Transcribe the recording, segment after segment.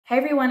Hey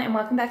everyone, and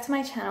welcome back to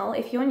my channel.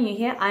 If you're new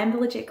here, I'm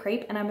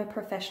thelegitcreep and I'm a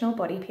professional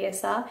body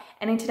piercer.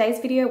 And in today's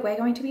video, we're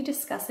going to be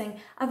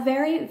discussing a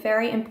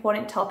very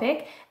important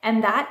topic,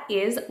 and that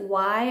is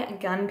why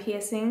gun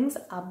piercings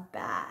are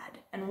bad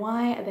and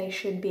why they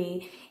should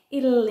be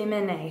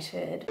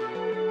eliminated.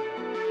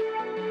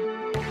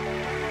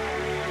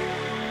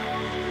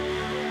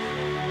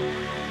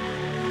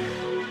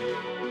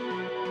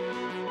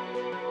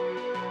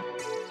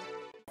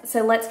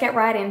 So let's get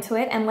right into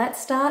it, and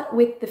let's start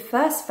with the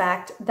first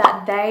fact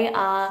that they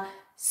are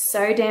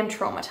so damn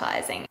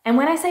traumatizing. And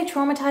when I say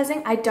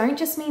traumatizing, I don't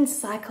just mean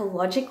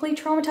psychologically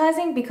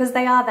traumatizing, because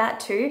they are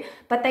that too,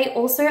 but they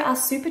also are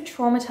super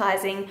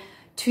traumatizing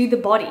to the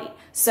body.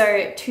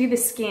 So to the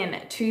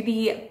skin, to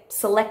the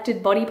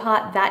selected body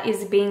part that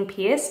is being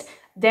pierced,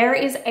 there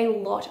is a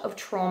lot of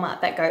trauma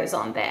that goes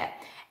on there.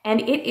 And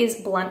it is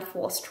blunt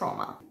force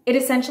trauma. It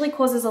essentially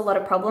causes a lot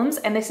of problems,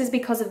 and this is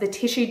because of the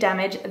tissue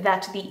damage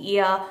that the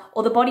ear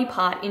or the body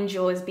part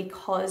endures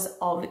because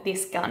of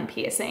this gun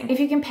piercing. If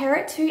you compare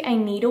it to a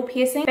needle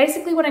piercing,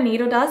 basically what a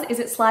needle does is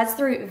it slides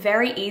through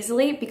very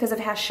easily because of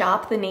how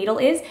sharp the needle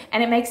is,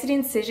 and it makes an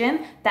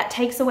incision that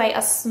takes away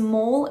a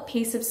small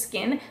piece of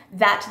skin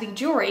that the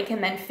jewelry can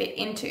then fit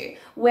into.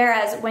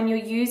 Whereas when you're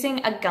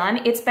using a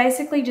gun, it's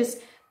basically just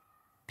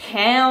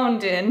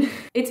pounding.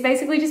 It's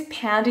basically just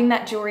pounding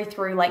that jewelry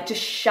through, like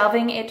just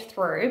shoving it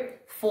through,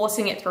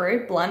 forcing it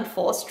through, blunt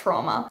force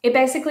trauma. It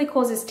basically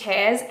causes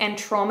tears and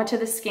trauma to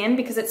the skin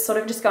because it's sort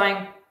of just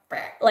going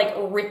like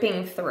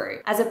ripping through,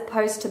 as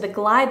opposed to the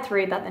glide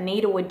through that the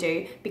needle would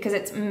do because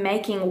it's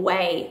making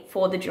way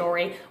for the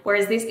jewelry,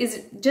 whereas this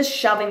is just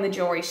shoving the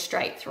jewelry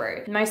straight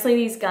through. Mostly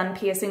these gun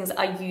piercings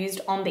are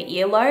used on the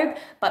earlobe,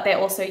 but they're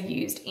also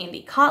used in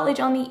the cartilage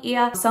on the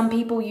ear. Some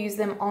people use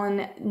them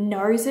on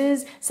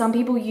noses, some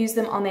people use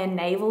them on their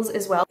navels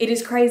as well. It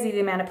is crazy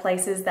the amount of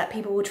places that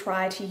people will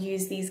try to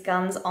use these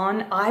guns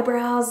on.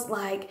 Eyebrows,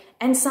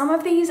 and some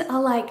of these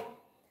are like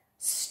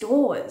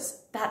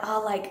stores that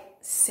are like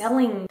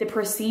selling the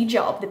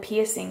procedure of the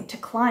piercing to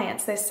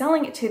clients. They're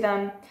selling it to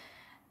them,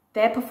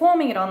 they're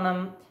performing it on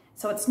them.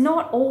 So it's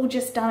not all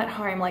just done at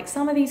home. Like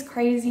some of these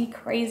crazy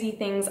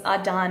things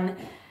are done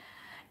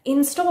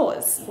in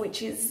stores,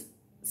 which is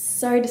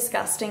so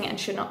disgusting and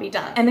should not be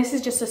done. And this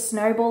is just a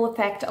snowball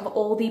effect of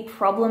all the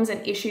problems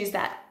and issues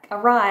that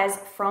arise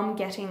from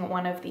getting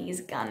one of these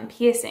gun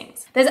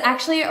piercings. There's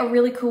actually a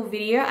really cool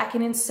video, I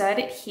can insert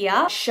it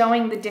here,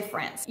 showing the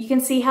difference. You can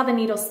see how the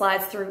needle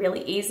slides through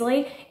really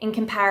easily in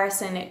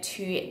comparison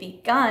to the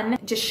gun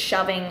just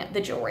shoving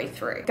the jewelry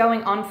through.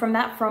 Going on from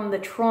that, from the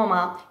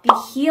trauma,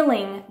 the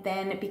healing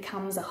then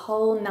becomes a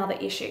whole nother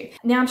issue.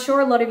 Now, I'm sure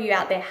a lot of you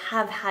out there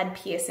have had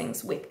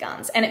piercings with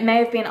guns, and it may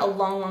have been a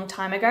long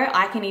time ago.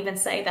 I can even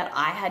say that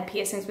I had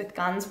piercings with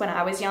guns when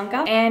I was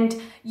younger,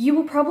 and you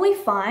will probably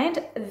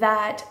find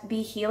that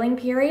the healing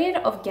period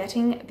of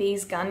getting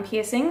these gun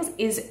piercings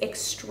is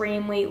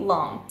extremely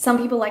long. Some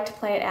people like to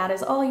play it out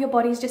as, oh, your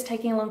body's just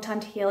taking a long time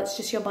to heal. It's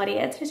just your body.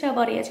 It's just your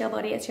body. It's your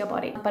body. It's your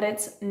body. But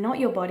it's not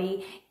your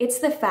body. It's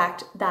the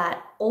fact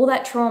that all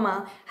that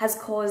trauma has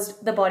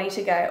caused the body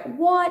to go,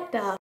 what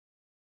the?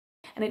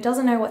 And it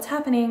doesn't know what's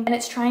happening, and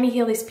it's trying to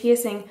heal this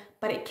piercing,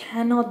 but it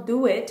cannot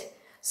do it.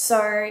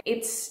 So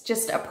it's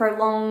just a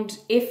prolonged,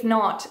 if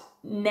not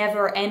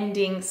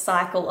never-ending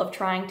cycle of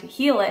trying to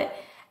heal it.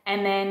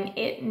 And then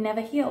it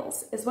never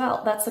heals as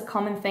well. That's the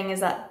common thing, is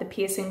that the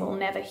piercing will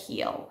never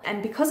heal.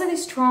 And because of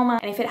this trauma,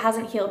 and if it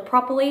hasn't healed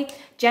properly,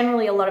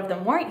 generally a lot of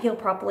them won't heal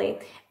properly.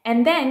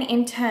 And then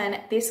in turn,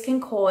 this can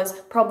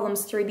cause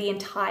problems through the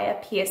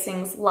entire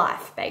piercing's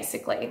life,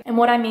 basically. And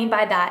what I mean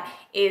by that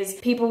is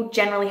people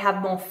generally have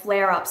more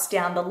flare-ups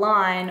down the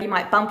line. You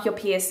might bump your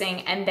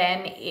piercing and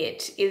then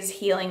it is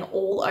healing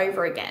all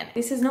over again.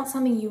 This is not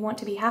something you want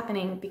to be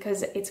happening,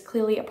 because it's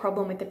clearly a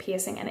problem with the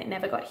piercing and it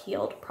never got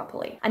healed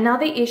properly.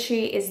 Another issue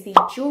is the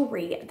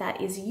jewelry that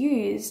is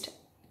used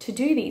to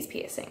do these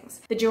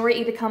piercings. The jewelry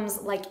either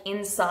comes like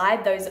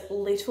inside those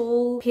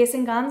little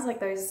piercing guns, like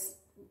those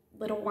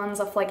little ones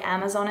off like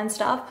Amazon and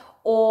stuff,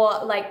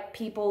 or like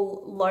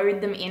people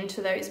load them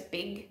into those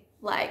big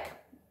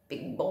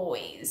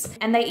boys.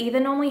 And they either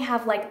normally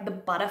have like the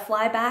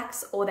butterfly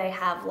backs, or they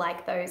have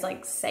like those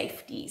like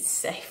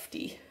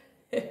safety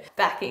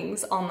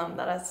backings on them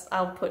that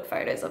I'll put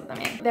photos of them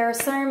in. There are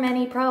so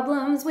many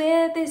problems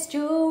with this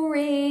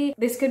jewelry.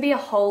 This could be a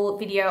whole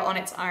video on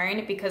its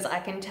own, because I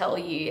can tell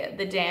you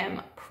the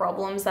damn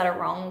problems that are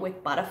wrong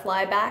with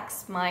butterfly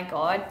backs. My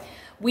God.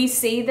 We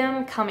see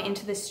them come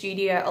into the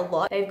studio a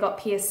lot. They've got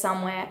pierced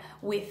somewhere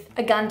with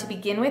a gun to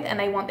begin with, and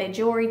they want their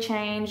jewelry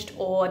changed,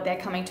 or they're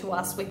coming to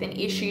us with an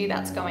issue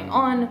that's going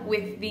on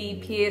with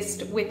the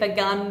pierced with a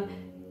gun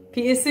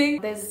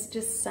piercing. There's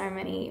just so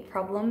many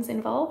problems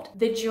involved.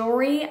 The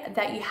jewelry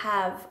that you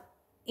have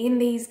in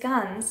these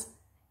guns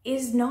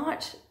is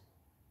not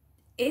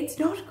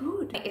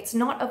good. It's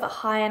not of a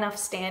high enough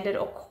standard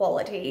or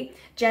quality.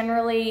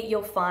 Generally,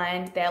 you'll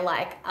find they're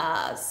like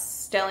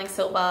sterling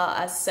silver,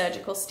 a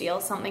surgical steel,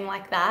 something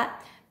like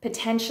that.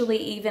 Potentially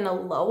even a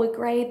lower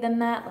grade than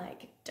that,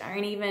 like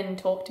don't even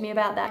talk to me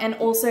about that. And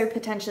also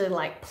potentially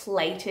like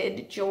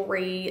plated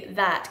jewelry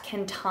that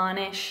can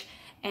tarnish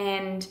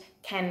and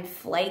can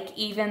flake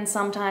even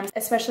sometimes,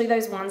 especially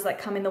those ones that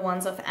come in the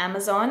ones off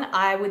Amazon.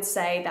 I would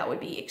say that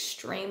would be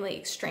extremely,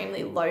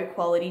 extremely low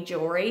quality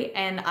jewelry,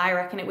 and I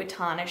reckon it would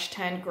tarnish,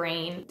 turn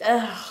green.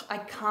 Ugh,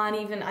 I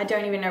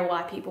don't even know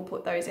why people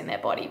put those in their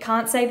body.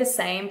 Can't say the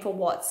same for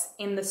what's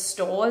in the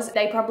stores.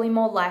 They probably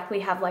more likely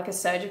have like a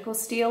surgical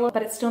steel,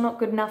 but it's still not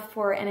good enough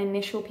for an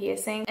initial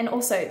piercing. And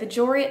also the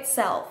jewelry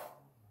itself.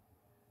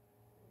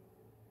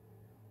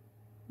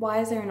 Why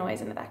is there a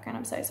noise in the background?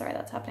 I'm so sorry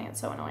that's happening. It's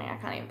so annoying. I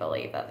can't even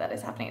believe that that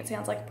is happening. It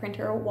sounds like a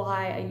printer.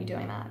 Why are you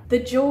doing that? The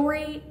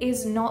jewelry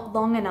is not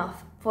long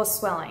enough for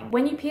swelling.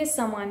 When you pierce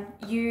someone,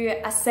 you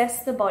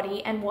assess the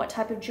body and what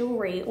type of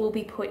jewelry will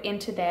be put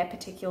into their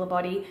particular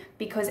body,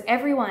 because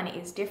everyone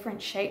is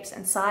different shapes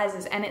and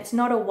sizes, and it's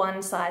not a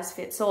one size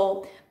fits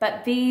all.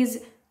 But these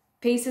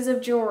pieces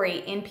of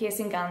jewelry in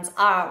piercing guns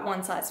are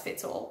one size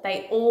fits all.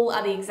 They all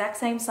are the exact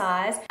same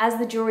size. As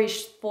the jewelry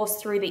is forced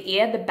through the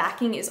ear, the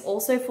backing is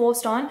also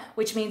forced on,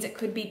 which means it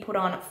could be put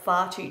on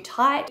far too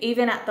tight.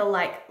 Even at the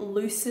like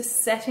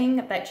loosest setting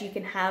that you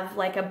can have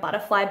like a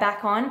butterfly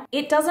back on,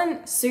 it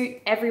doesn't suit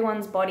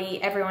everyone's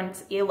body,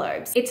 everyone's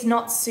earlobes. It's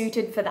not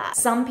suited for that.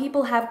 Some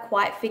people have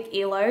quite thick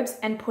earlobes,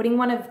 and putting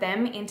one of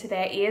them into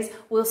their ears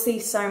will see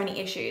so many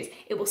issues.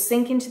 It will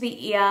sink into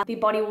the ear, the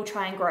body will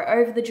try and grow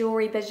over the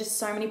jewelry. There's just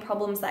so many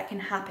problems that can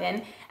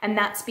happen, and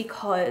that's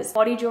because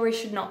body jewelry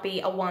should not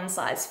be a one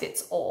size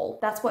fits all.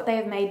 That's what they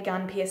have made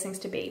gun piercings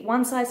to be.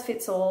 One size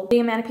fits all. The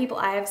amount of people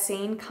I have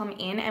seen come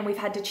in and we've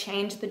had to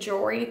change the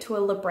jewelry to a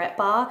labret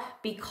bar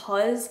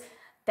because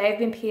they've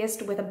been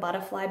pierced with a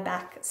butterfly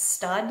back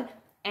stud,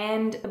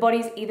 and the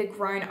body's either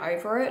grown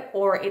over it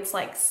or it's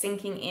like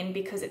sinking in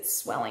because it's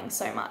swelling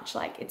so much.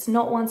 Like, it's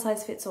not one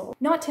size fits all.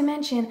 Not to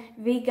mention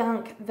the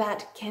gunk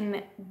that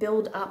can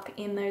build up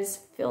in those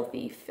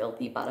filthy,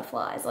 filthy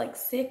butterflies, like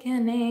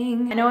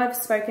sickening. I know I've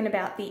spoken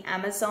about the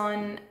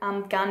Amazon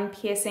gun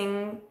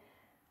piercing,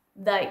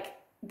 like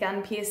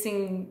gun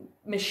piercing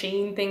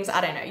machine things. I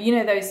don't know, you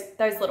know,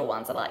 those little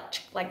ones that are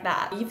like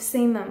that. You've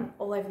seen them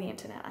all over the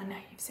internet. I know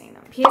you've seen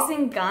them.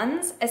 Piercing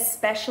guns,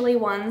 especially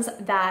ones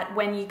that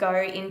when you go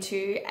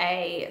into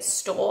a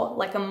store,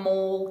 like a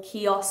mall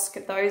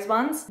kiosk, those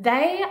ones,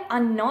 they are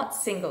not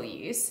single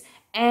use,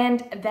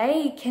 and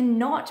they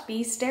cannot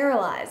be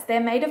sterilized. They're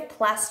made of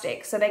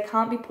plastic, so they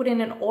can't be put in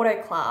an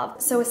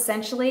autoclave. So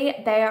essentially,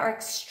 they are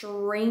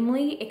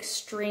extremely,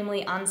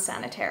 extremely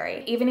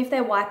unsanitary. Even if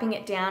they're wiping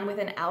it down with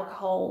an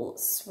alcohol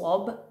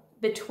swab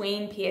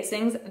between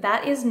piercings,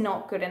 that is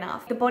not good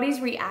enough. The body's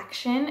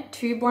reaction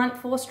to blunt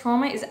force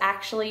trauma is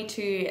actually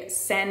to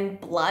send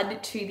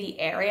blood to the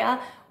area,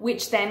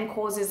 which then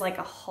causes like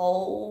a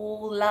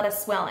whole lot of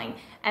swelling.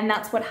 And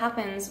that's what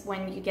happens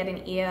when you get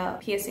an ear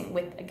piercing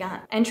with a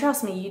gun. And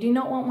trust me, you do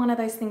not want one of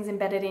those things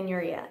embedded in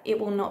your ear. It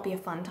will not be a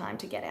fun time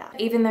to get out.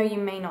 Even though you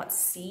may not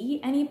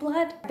see any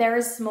blood, there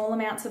is small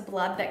amounts of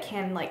blood that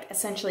can like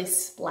essentially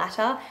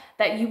splatter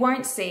that you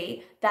won't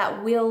see,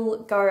 that will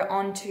go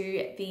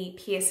onto the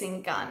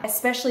piercing gun,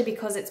 especially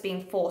because it's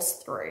being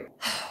forced through.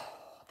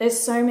 There's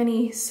so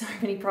many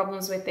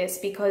problems with this,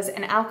 because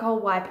an alcohol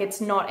wipe, it's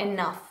not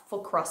enough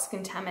for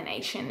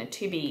cross-contamination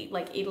to be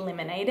like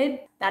eliminated.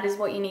 That is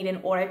what you need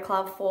an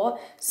autoclave for.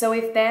 So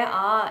if there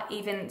are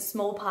even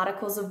small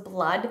particles of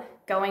blood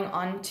going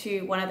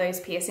onto one of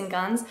those piercing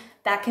guns,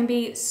 that can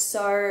be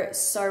so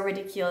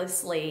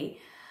ridiculously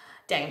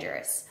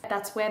dangerous.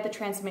 That's where the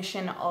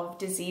transmission of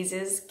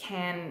diseases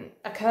can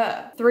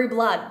occur through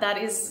blood.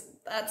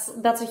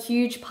 That's a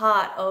huge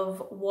part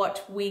of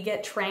what we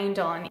get trained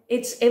on.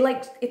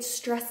 It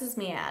stresses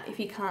me out if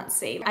you can't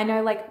see. I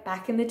know like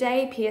back in the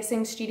day,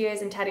 piercing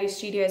studios and tattoo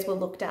studios were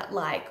looked at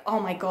like, oh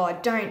my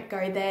God, don't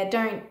go there,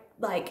 don't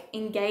like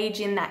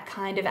engage in that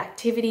kind of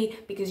activity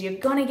because you're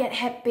gonna get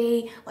Hep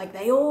B, like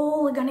they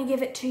all are gonna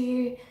give it to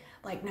you.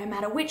 Like no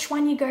matter which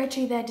one you go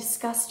to, they're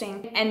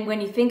disgusting. And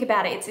when you think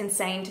about it, it's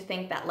insane to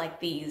think that like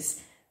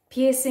these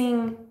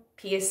piercing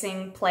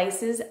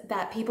places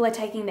that people are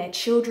taking their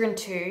children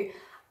to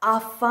are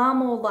far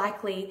more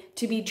likely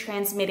to be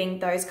transmitting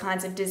those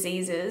kinds of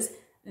diseases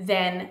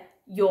than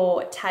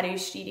your tattoo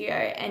studio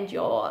and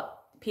your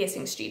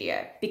piercing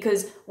studio,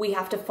 because we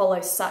have to follow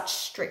such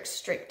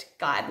strict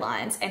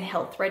guidelines and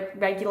health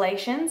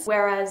regulations,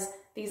 whereas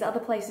these other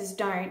places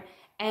don't.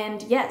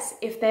 And yes,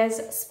 if there's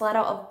a splatter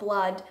of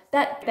blood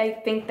that they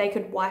think they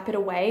could wipe it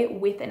away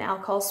with an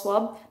alcohol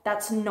swab,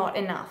 that's not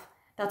enough.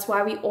 That's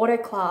why we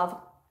autoclave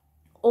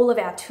all of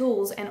our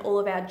tools and all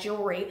of our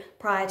jewelry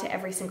prior to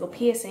every single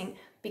piercing,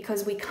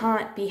 because we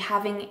can't be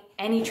having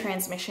any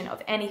transmission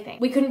of anything.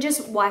 We couldn't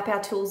just wipe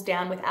our tools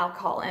down with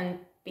alcohol and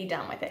be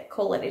done with it,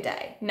 call it a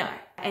day. No.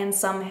 And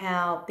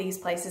somehow these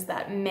places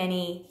that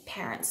many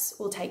parents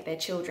will take their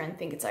children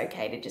think it's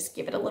okay to just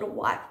give it a little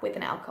wipe with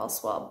an alcohol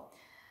swab.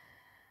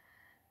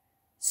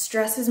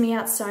 Stresses me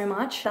out so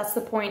much. That's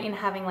the point in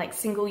having like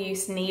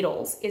single-use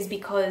needles, is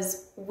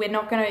because we're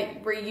not gonna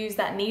reuse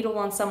that needle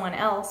on someone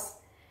else.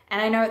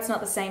 And I know it's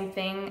not the same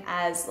thing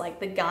as like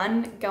the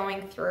gun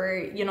going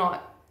through, you're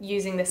not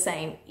using the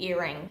same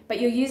earring, but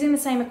you're using the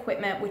same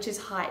equipment, which is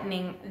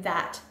heightening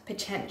that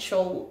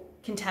potential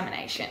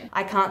contamination.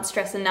 I can't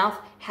stress enough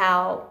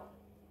how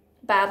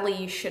badly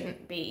you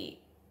shouldn't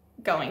be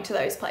going to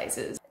those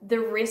places. The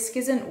risk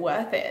isn't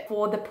worth it.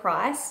 For the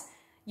price,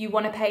 you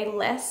want to pay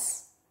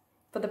less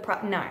for the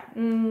price.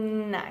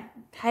 No,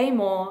 pay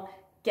more,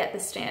 get the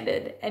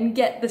standard, and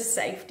get the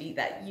safety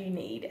that you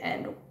need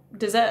and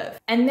deserve.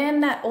 And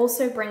then that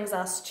also brings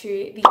us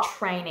to the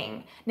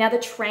training. Now, the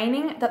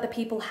training that the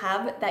people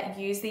have that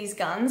use these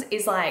guns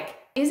is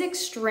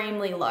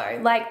extremely low.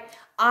 Like,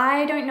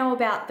 I don't know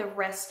about the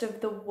rest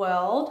of the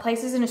world.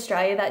 Places in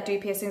Australia that do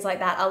piercings like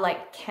that are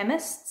like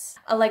chemists,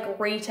 are like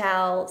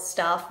retail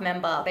staff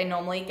member. They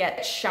normally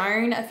get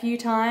shown a few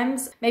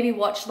times, maybe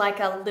watch like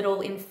a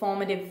little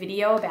informative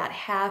video about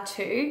how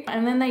to,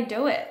 and then they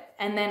do it.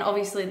 And then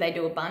obviously they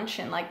do a bunch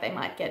and like they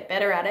might get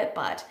better at it,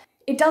 but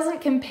it doesn't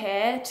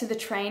compare to the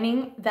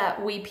training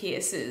that we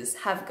piercers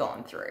have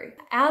gone through.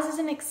 Ours is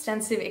an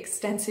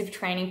extensive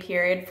training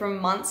period from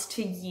months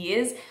to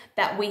years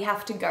that we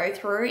have to go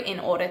through in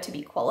order to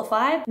be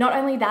qualified. Not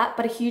only that,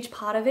 but a huge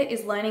part of it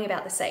is learning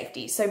about the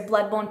safety. So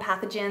bloodborne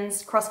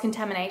pathogens,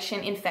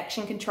 cross-contamination,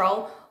 infection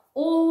control,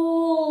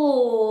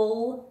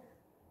 all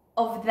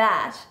of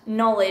that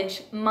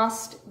knowledge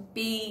must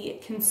be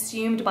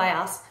consumed by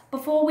us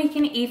before we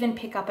can even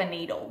pick up a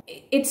needle.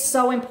 It's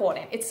so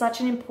important. It's such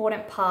an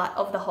important part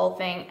of the whole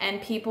thing,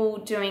 and people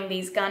doing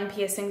these gun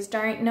piercings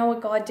don't know a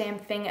goddamn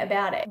thing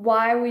about it.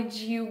 Why would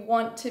you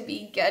want to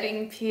be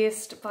getting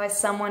pierced by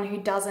someone who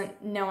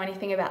doesn't know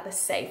anything about the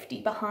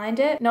safety behind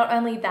it? Not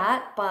only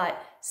that,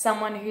 but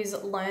someone who's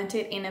learnt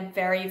it in a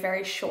very,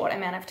 very short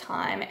amount of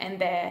time,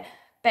 and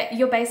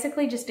you're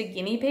basically just a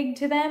guinea pig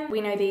to them.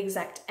 We know the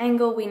exact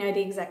angle, we know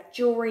the exact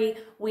jewelry,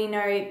 we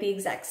know the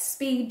exact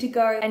speed to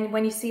go. And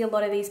when you see a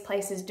lot of these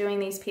places doing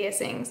these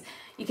piercings,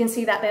 you can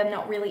see that they're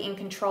not really in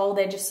control.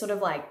 They're just sort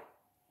of like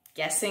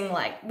guessing,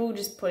 like, we'll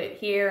just put it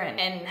here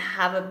and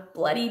have a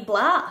bloody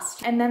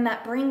blast. And then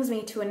that brings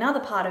me to another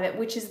part of it,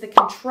 which is the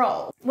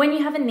control. When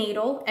you have a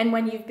needle and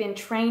when you've been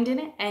trained in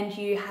it and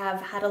you have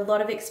had a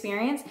lot of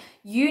experience,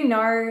 you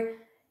know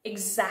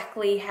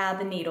exactly how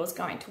the needle's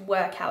going to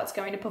work, how it's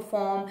going to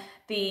perform,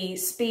 the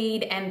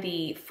speed and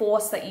the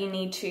force that you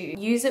need to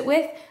use it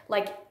with.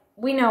 Like,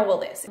 we know all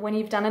this. When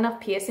you've done enough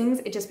piercings,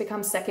 it just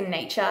becomes second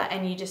nature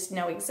and you just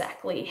know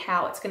exactly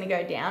how it's going to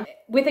go down.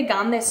 With a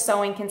gun, they're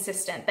so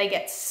inconsistent. They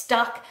get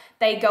stuck,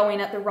 they go in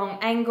at the wrong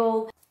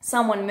angle,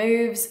 someone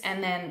moves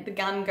and then the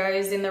gun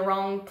goes in the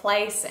wrong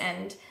place,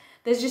 and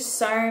there's just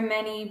so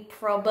many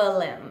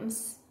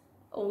problems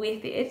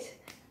with it.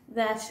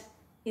 That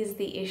is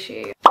the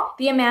issue.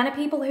 The amount of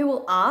people who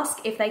will ask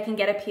if they can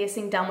get a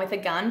piercing done with a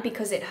gun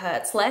because it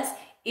hurts less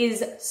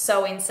is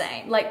so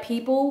insane. Like,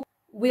 people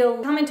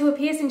will come into a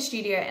piercing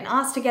studio and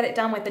ask to get it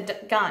done with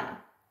a gun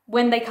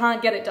when they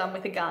can't get it done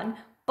with a gun,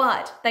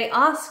 but they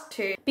ask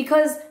to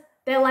because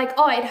they're like,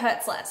 oh, it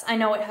hurts less. I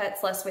know it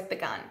hurts less with the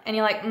gun. And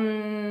you're like,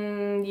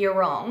 you're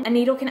wrong. A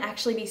needle can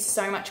actually be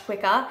so much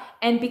quicker.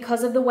 And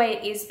because of the way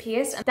it is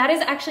pierced, that is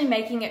actually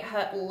making it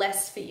hurt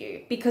less for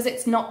you because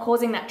it's not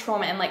causing that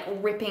trauma and like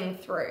ripping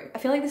through. I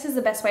feel like this is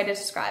the best way to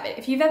describe it.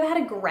 If you've ever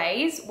had a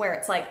graze where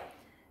it's like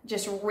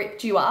just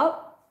ripped you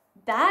up,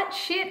 that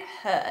shit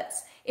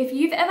hurts. If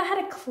you've ever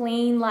had a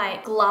clean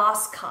like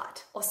glass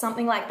cut or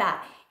something like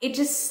that, it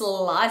just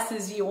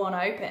slices you on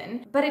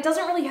open, but it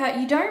doesn't really hurt.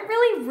 You don't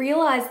really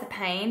realize the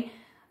pain.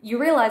 You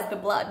realize the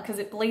blood because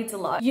it bleeds a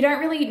lot. You don't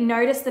really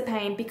notice the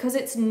pain because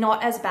it's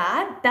not as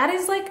bad.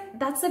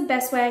 That's the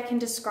best way I can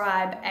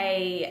describe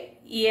a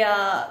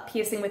ear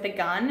piercing with a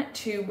gun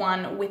to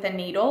one with a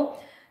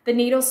needle. The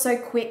needle's so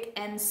quick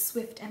and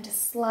swift and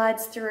just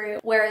slides through,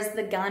 whereas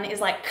the gun is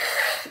like,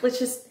 let's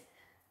just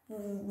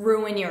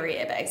ruin your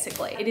ear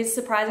basically. It is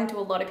surprising to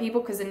a lot of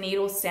people because a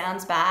needle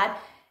sounds bad.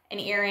 An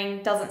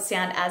earring doesn't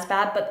sound as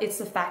bad, but it's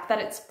the fact that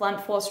it's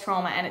blunt force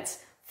trauma and it's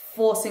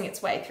forcing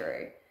its way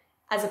through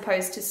as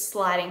opposed to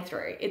sliding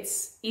through.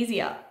 It's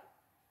easier.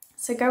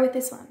 So go with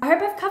this one. I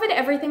hope I've covered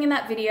everything in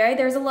that video.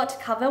 There's a lot to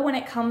cover when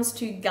it comes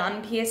to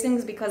gun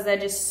piercings because they're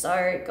just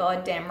so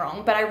goddamn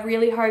wrong, but I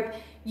really hope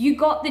you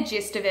got the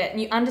gist of it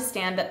and you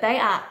understand that they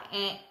are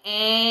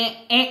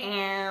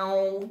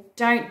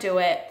don't do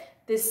it.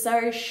 They're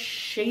so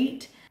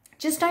shit.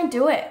 Just don't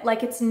do it.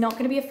 Like, it's not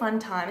gonna be a fun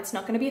time. It's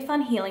not gonna be a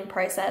fun healing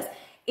process.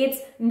 It's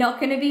not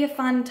gonna be a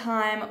fun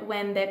time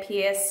when they're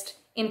pierced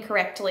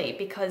incorrectly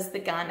because the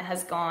gun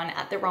has gone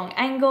at the wrong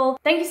angle.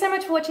 Thank you so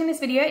much for watching this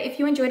video. If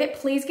you enjoyed it,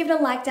 please give it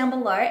a like down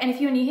below. And if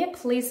you're new here,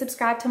 please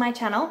subscribe to my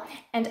channel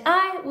and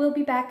I will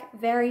be back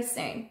very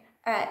soon.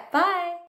 All right, bye.